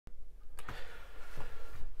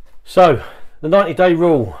So the 90-day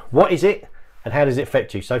rule, what is it and how does it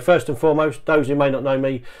affect you? So first and foremost, those who may not know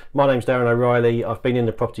me, my name's Darren O'Reilly. I've been in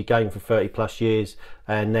the property game for 30 plus years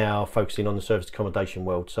and now focusing on the service accommodation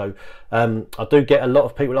world. So I do get a lot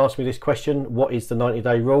of people ask me this question, what is the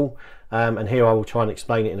 90-day rule? And here I will try and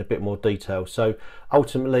explain it in a bit more detail. So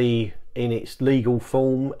ultimately, in its legal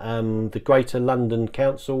form, the Greater London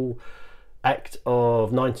Council Act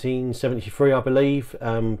of 1973, I believe,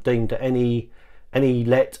 deemed that any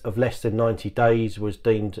let of less than 90 days was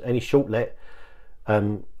deemed, any short let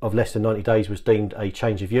of less than 90 days was deemed a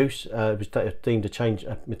change of use. It was deemed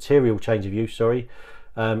a material change of use, sorry,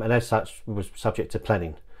 and as such was subject to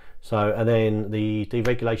planning. So, and then the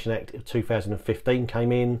Deregulation Act of 2015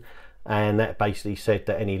 came in, and that basically said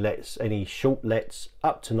that any short lets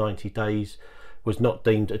up to 90 days was not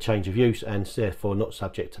deemed a change of use and therefore not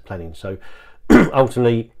subject to planning. So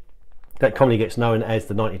ultimately, that commonly gets known as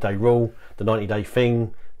the 90-day rule, the 90-day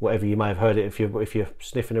thing, whatever you may have heard it. If you're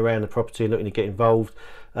sniffing around the property and looking to get involved,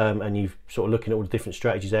 and you're sort of looking at all the different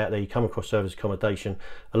strategies out there, you come across service accommodation,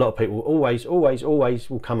 a lot of people always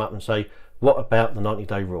will come up and say, what about the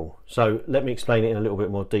 90-day rule? So let me explain it in a little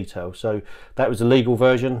bit more detail. So that was the legal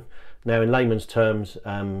version. Now in layman's terms,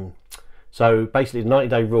 so basically the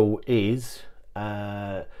 90-day rule is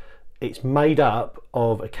it's made up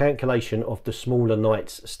of a calculation of the smaller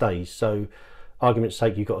nights stays. So argument's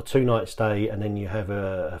sake, you've got a 2-night stay, and then you have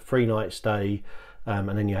a 3-night stay,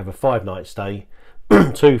 and then you have a 5-night stay.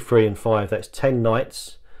 2, 3 and 5, that's 10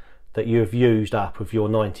 nights that you have used up of your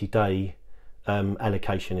 90-day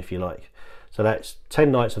allocation, if you like. So that's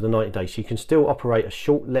 10 nights of the 90 days. So you can still operate a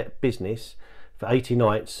short let business for 80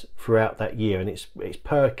 nights throughout that year, and it's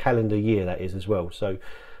per calendar year, that is, as well. So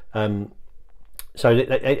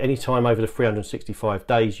any time over the 365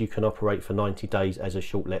 days you can operate for 90 days as a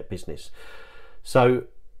short let business. So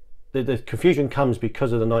the confusion comes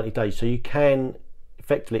because of the 90 days. So you can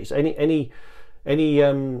effectively, it's any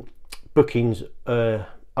bookings over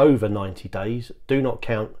 90 days do not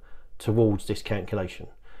count towards this calculation.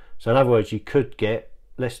 So in other words, you could get,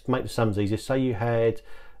 let's make the sums easier, say you had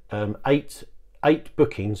eight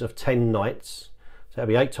bookings of 10 nights, so that'd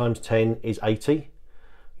be 8 times 10 is 80.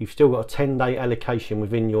 You've still got a 10-day allocation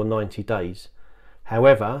within your 90 days.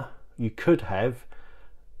 However, you could have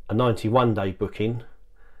a 91-day booking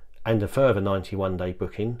and a further 91-day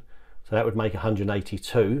booking, so that would make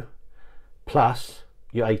 182 plus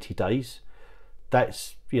your 80 days.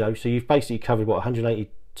 That's, you know, so you've basically covered what,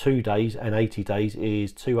 182 days, and 80 days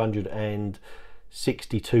is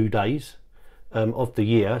 262 days of the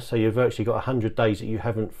year. So you've virtually got 100 days that you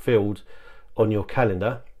haven't filled on your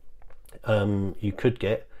calendar. You could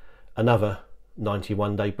get another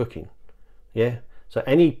 91-day booking. Yeah, so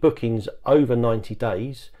any bookings over 90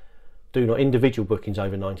 days do not, individual bookings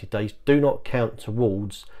over 90 days do not count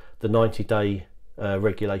towards the 90-day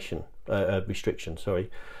regulation restriction, sorry.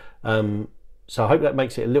 So I hope that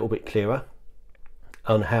makes it a little bit clearer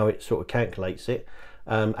on how it sort of calculates it.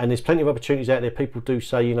 And there's plenty of opportunities out there. People do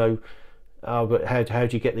say, you know, oh, but how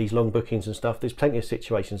do you get these long bookings and stuff? There's plenty of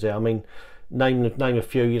situations there. I mean, name a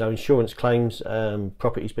few. You know, insurance claims,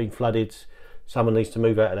 property's been flooded, someone needs to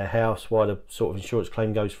move out of their house while the sort of insurance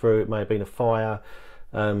claim goes through. It may have been a fire.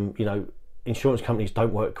 You know, insurance companies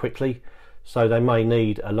don't work quickly, so they may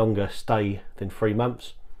need a longer stay than 3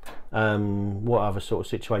 months. What other sort of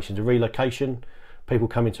situations? A relocation, people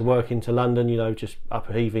coming to work into London, you know, just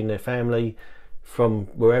upheaving their family from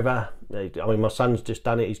wherever. I mean, my son's just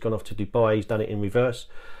done it. He's gone off to Dubai. He's done it in reverse.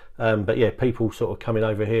 But yeah, people sort of coming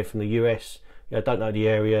over here from the US, you know, don't know the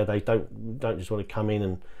area. They don't just want to come in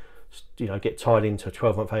and, you know, get tied into a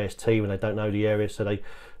 12-month AST when they don't know the area. So they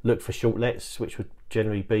look for short lets, which would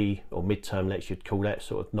generally be, or mid-term lets you'd call that,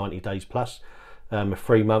 sort of 90 days plus, a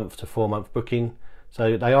 3-month to 4-month booking.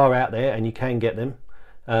 So they are out there and you can get them.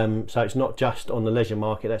 So it's not just on the leisure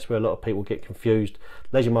market. That's where a lot of people get confused.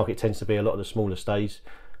 Leisure market tends to be a lot of the smaller stays,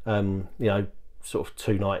 you know, sort of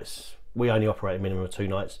 2 nights. We only operate a minimum of 2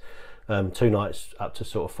 nights. 2 nights up to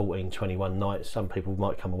sort of 14, 21 nights. Some people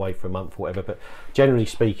might come away for a month or whatever, but generally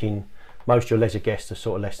speaking, most of your leisure guests are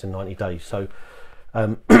sort of less than 90 days. So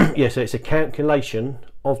yeah, so it's a calculation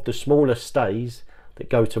of the smaller stays that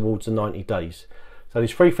go towards the 90 days. So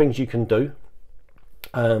there's 3 things you can do.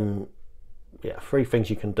 Yeah, 3 things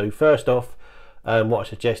you can do. First off, what I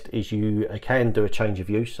suggest is you can do a change of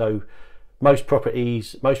use. So most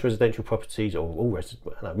properties, most residential properties, or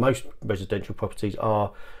most residential properties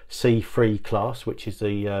are C3 class, which is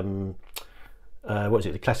the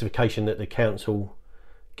the classification that the council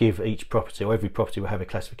give each property, or every property will have a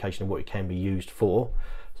classification of what it can be used for.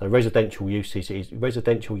 So residential use is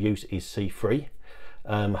C3.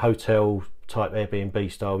 Hotel type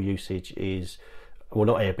Airbnb style usage is, well,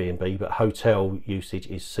 not Airbnb, but hotel usage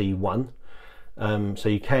is C1. So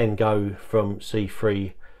you can go from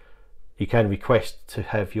C3. You can request to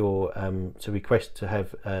have your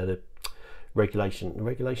the regulation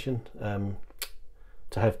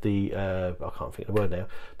to have the I can't think of the word now,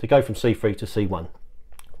 to go from C3 to C1,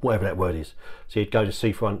 whatever that word is. So you'd go to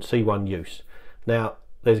C1 use. Now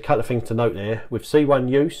there's a couple of things to note there with C1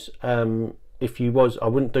 use. I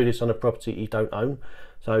wouldn't do this on a property you don't own.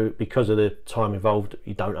 So because of the time involved,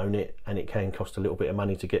 you don't own it, and it can cost a little bit of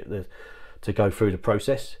money to go through the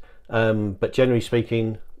process. But generally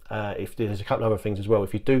speaking, if there's a couple of other things as well.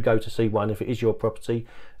 If you do go to C1, if it is your property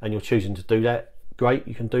and you're choosing to do that, great,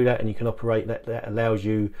 you can do that, and you can operate. That allows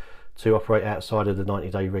you to operate outside of the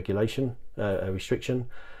 90-day regulation restriction.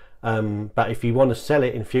 But if you want to sell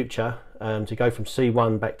it in future, to go from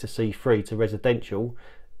C1 back to C3 to residential,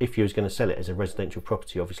 if you was going to sell it as a residential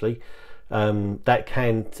property, obviously, that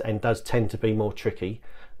can and does tend to be more tricky,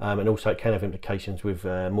 and also it can have implications with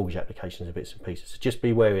mortgage applications and bits and pieces. So just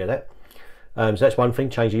be wary of that. So that's one thing,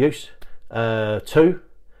 change of use. Two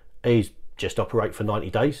is just operate for 90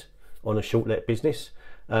 days on a short let business.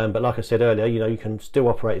 But like I said earlier, you can still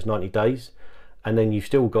operate as 90 days, and then you've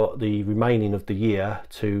still got the remaining of the year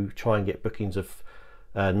to try and get bookings of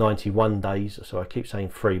 91 days. So I keep saying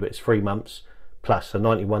 3, but it's 3 months plus, so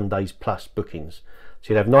 91 days plus bookings.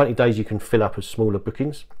 So you'd have 90 days you can fill up as smaller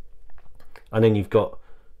bookings, and then you've got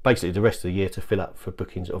basically the rest of the year to fill up for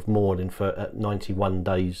bookings of more than 91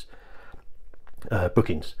 days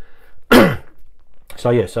bookings. So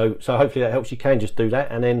yeah, so hopefully that helps. You can just do that,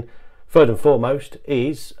 and then third and foremost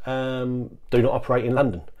is do not operate in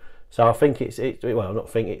London. So I think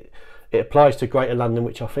it applies to Greater London,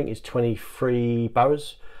 which I think is 23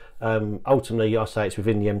 boroughs. Ultimately I say it's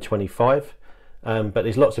within the M25, but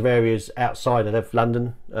there's lots of areas outside of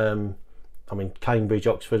London. I mean, Cambridge,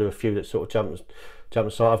 Oxford are a few that sort of jump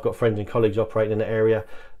aside. I've got friends and colleagues operating in that area,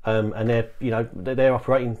 and they're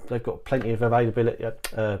operating. They've got plenty of availability.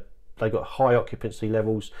 They've got high occupancy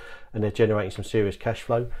levels, and they're generating some serious cash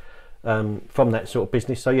flow from that sort of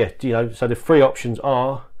business. So yeah, so the 3 options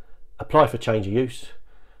are: apply for change of use,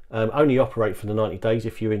 only operate for the 90 days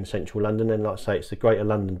if you're in central London, and like I say, it's the Greater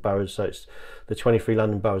London boroughs, so it's the 23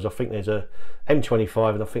 London boroughs. I think there's a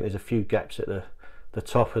M25, and I think there's a few gaps at the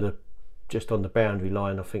top of just on the boundary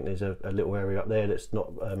line. I think there's a little area up there that's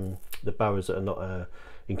not the boroughs that are not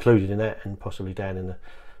included in that, and possibly down in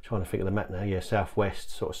trying to think of the map now, yeah, southwest,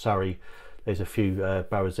 sort of Surrey, there's a few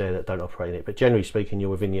boroughs there that don't operate in it. But generally speaking, you're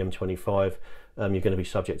within the M25, you're going to be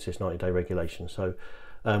subject to this 90-day regulation. So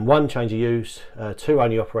 1, change of use. 2,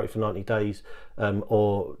 only operate for 90 days,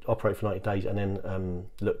 or operate for 90 days and then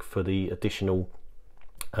look for the additional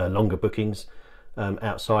longer bookings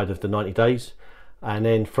outside of the 90 days. And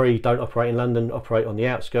then 3, don't operate in London, operate on the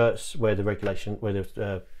outskirts where the restriction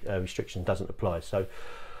doesn't apply. So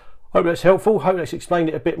hope that's helpful. Hope that's explained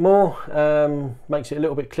it a bit more, makes it a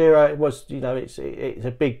little bit clearer. It was, it's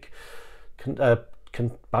a big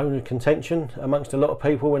bone of contention amongst a lot of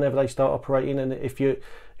people whenever they start operating. And if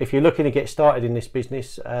you're looking to get started in this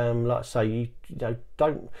business, like I say,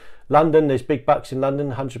 don't London. There's big bucks in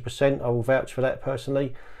London, 100%. I will vouch for that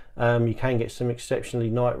personally. You can get some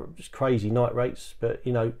exceptionally crazy night rates, but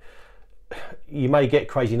you may get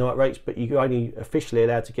crazy night rates, but you're only officially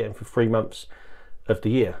allowed to get them for 3 months of the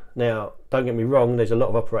year. Now, don't get me wrong, there's a lot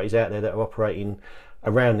of operators out there that are operating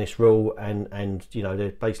around this rule, and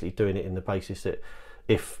they're basically doing it in the basis that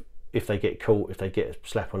if they get caught, if they get a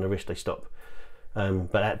slap on the wrist, they stop.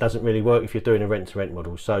 But that doesn't really work if you're doing a rent-to-rent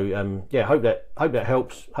model. So yeah, hope that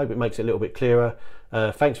helps. Hope it makes it a little bit clearer.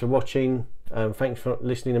 Thanks for watching. Thanks for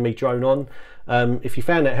listening to me drone on. If you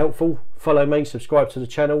found that helpful, follow me, subscribe to the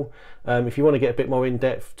channel. If you want to get a bit more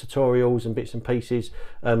in-depth tutorials and bits and pieces,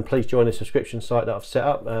 please join the subscription site that I've set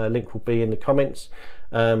up. Link will be in the comments.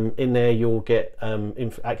 In there you'll get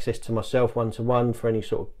access to myself one-to-one for any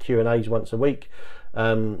sort of Q&As once a week.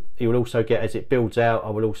 You will also get, as it builds out, I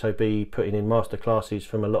will also be putting in masterclasses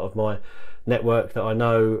from a lot of my network that I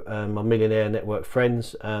know, my millionaire network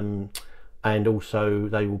friends, and also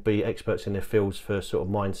they will be experts in their fields for sort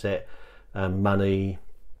of mindset, money,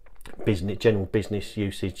 business, general business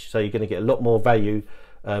usage. So you're going to get a lot more value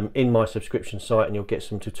in my subscription site, and you'll get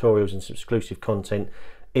some tutorials and some exclusive content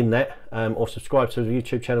in that, or subscribe to the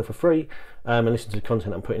YouTube channel for free and listen to the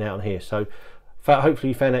content I'm putting out on here. So hopefully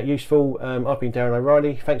you found that useful. I've been Darren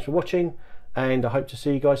O'Reilly. Thanks for watching, and I hope to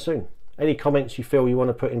see you guys soon. Any comments you feel you want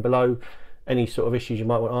to put in below, any sort of issues you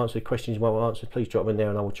might want answered, questions you might want answered, please drop them in there,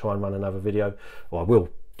 and I will try and run another video, or I will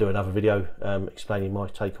do another video explaining my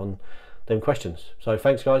take on them questions. So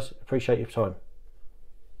thanks guys, appreciate your time.